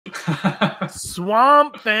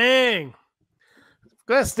Swamp Thing.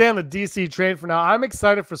 Gonna stay on the DC train for now. I'm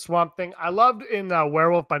excited for Swamp Thing. I loved in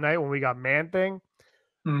Werewolf by Night when we got Man Thing,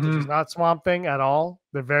 which is not Swamp Thing at all.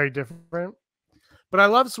 They're very different. But I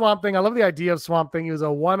love Swamp Thing. I love the idea of Swamp Thing. He was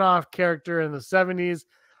a one-off character in the 70s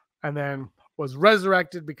and then was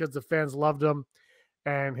resurrected because the fans loved him.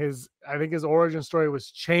 And I think his origin story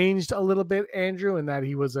was changed a little bit, Andrew, in that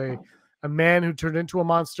he was a man who turned into a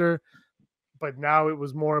monster. But now it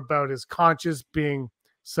was more about his conscious being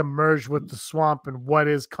submerged with the swamp and what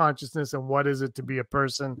is consciousness and what is it to be a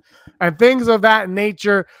person and things of that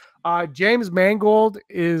nature. James Mangold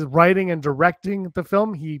is writing and directing the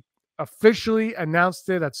film. He officially announced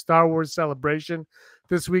it at Star Wars Celebration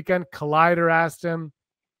this weekend. Collider asked him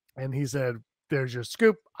and he said, "There's your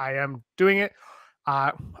scoop. I am doing it."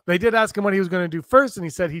 They did ask him what he was going to do first, and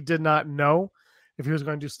he said he did not know if he was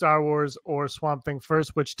going to do Star Wars or Swamp Thing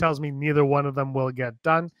first, which tells me neither one of them will get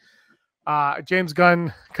done. James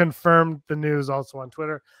Gunn confirmed the news also on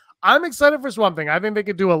Twitter. I'm excited for Swamp Thing. I think they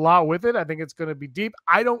could do a lot with it. I think it's going to be deep.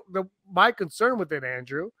 My concern with it,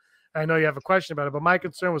 Andrew, I know you have a question about it, but my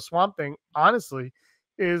concern with Swamp Thing, honestly,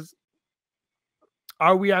 is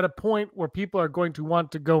are we at a point where people are going to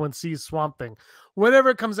want to go and see Swamp Thing?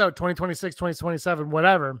 Whenever it comes out, 2026, 2027,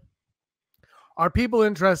 whatever, are people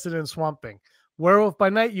interested in Swamp Thing? Werewolf by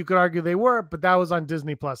Night, you could argue they were, but that was on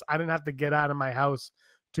Disney+. I didn't have to get out of my house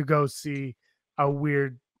to go see a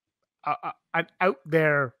weird, an out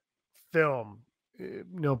there film.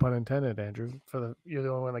 No pun intended, Andrew. You're the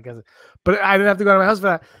only one that gets it. But I didn't have to go out of my house for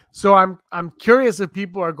that. So I'm curious if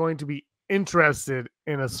people are going to be interested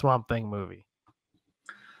in a Swamp Thing movie.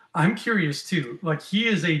 I'm curious too. Like, he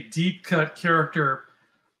is a deep cut character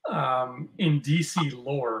in DC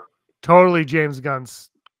lore. Totally James Gunn's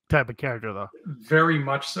type of character, though. Very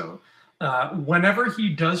much so. Whenever he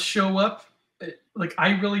does show up, like,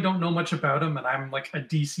 I really don't know much about him, and I'm like a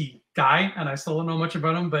DC guy, and I still don't know much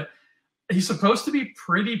about him, but he's supposed to be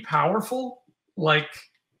pretty powerful, like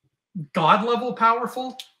God level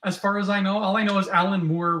powerful, as far as I know. All I know is Alan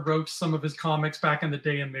Moore wrote some of his comics back in the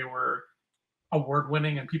day, and they were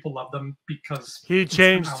award-winning, and people love them because he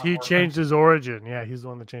changed his origin. Yeah, he's the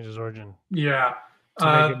one that changed his origin. Yeah,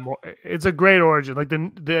 it's a great origin. Like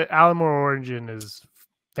the Alan Moore origin is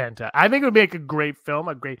fantastic. I think it would make a great film,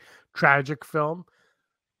 a great tragic film.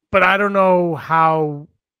 But I don't know how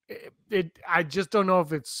it. I just don't know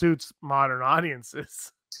if it suits modern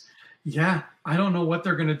audiences. Yeah, I don't know what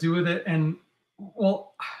they're going to do with it, and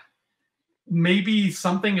well, maybe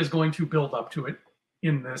something is going to build up to it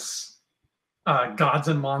in this Gods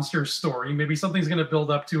and Monsters story. Maybe something's going to build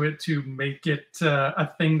up to it to make it a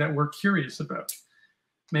thing that we're curious about.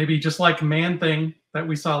 Maybe just like Man Thing that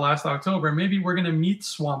we saw last October, maybe we're going to meet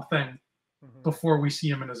Swamp Thing before we see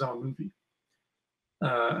him in his own movie.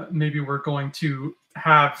 Maybe we're going to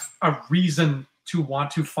have a reason to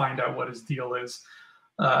want to find out what his deal is.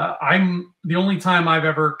 I'm the only time I've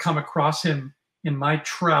ever come across him in my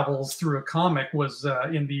travels through a comic was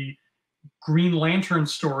in the Green Lantern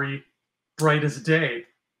story, Bright as Day,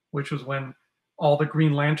 which was when all the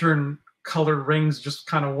Green Lantern color rings just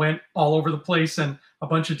kind of went all over the place, and a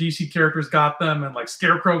bunch of DC characters got them, and like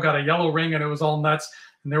Scarecrow got a yellow ring, and it was all nuts.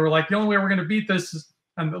 And they were like, the only way we're going to beat this is,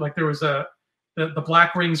 and like there was the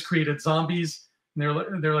black rings created zombies,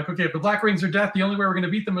 and they're like, okay, if the black rings are death, the only way we're going to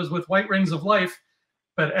beat them is with white rings of life.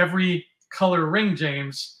 But every color ring,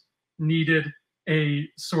 James, needed a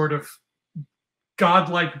sort of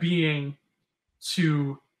godlike being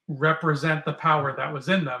to represent the power that was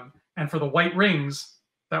in them. And for the white rings,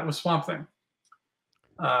 that was Swamp Thing.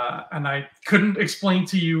 And I couldn't explain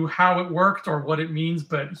to you how it worked or what it means,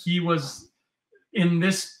 but he was in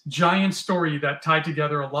this giant story that tied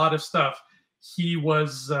together a lot of stuff. He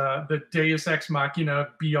was the Deus Ex Machina,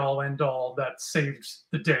 be-all, end-all that saved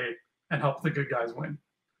the day and helped the good guys win.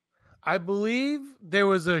 I believe there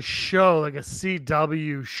was a show, like a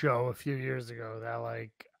CW show a few years ago that,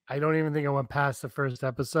 like, I don't even think it went past the first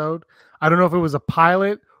episode. I don't know if it was a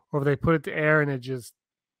pilot or if they put it to air and it just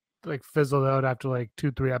like fizzled out after like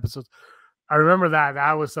 2-3 episodes. I remember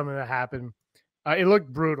that was something that happened. It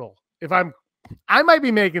looked brutal. I might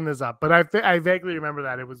be making this up, but I vaguely remember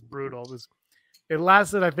that it was brutal. It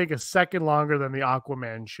lasted, I think, a second longer than the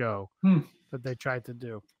Aquaman show that they tried to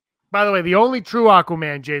do. By the way, the only true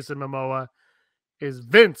Aquaman, Jason Momoa, is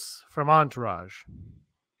Vince from Entourage.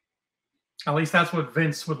 At least that's what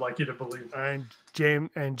Vince would like you to believe. And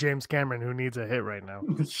James Cameron, who needs a hit right now.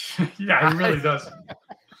 Yeah, he really does.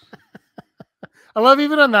 I love,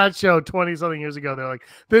 even on that show 20-something years ago, they're like,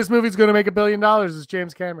 this movie's going to make $1 billion. It's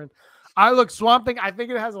James Cameron. Swamp Thing, I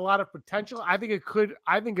think it has a lot of potential. I think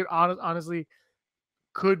it honestly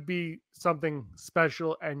could be something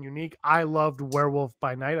special and unique. I loved Werewolf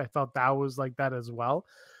by Night. I thought that was like that as well.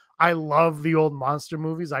 I love the old monster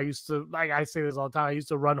movies. I used to, like I say this all the time, I used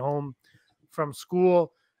to run home from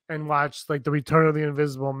school and watch like The Return of the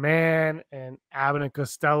Invisible Man and Abbott and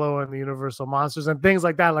Costello and the Universal Monsters and things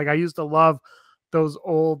like that. Like I used to love the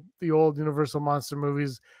old Universal Monster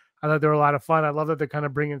movies. I thought they were a lot of fun. I love that they're kind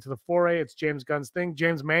of bringing to the foray. It's James Gunn's thing.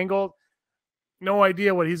 James Mangold, no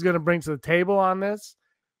idea what he's going to bring to the table on this.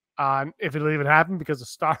 If it'll even happen because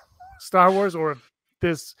of Star Wars, or if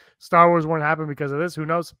this Star Wars won't happen because of this, who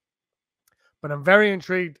knows? But I'm very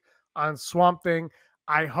intrigued on Swamp Thing.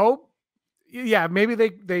 I hope, yeah, maybe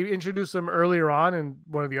they introduced him earlier on in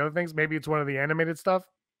one of the other things. Maybe it's one of the animated stuff,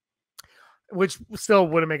 which still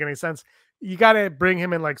wouldn't make any sense. You got to bring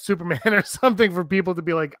him in like Superman or something for people to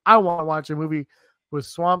be like, I want to watch a movie with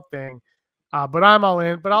Swamp Thing. But I'm all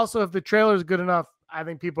in. But also, if the trailer is good enough, I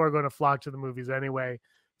think people are going to flock to the movies anyway.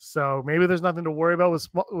 So maybe there's nothing to worry about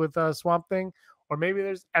with Swamp Thing, or maybe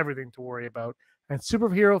there's everything to worry about. And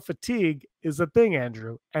superhero fatigue is a thing,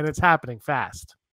 Andrew, and it's happening fast.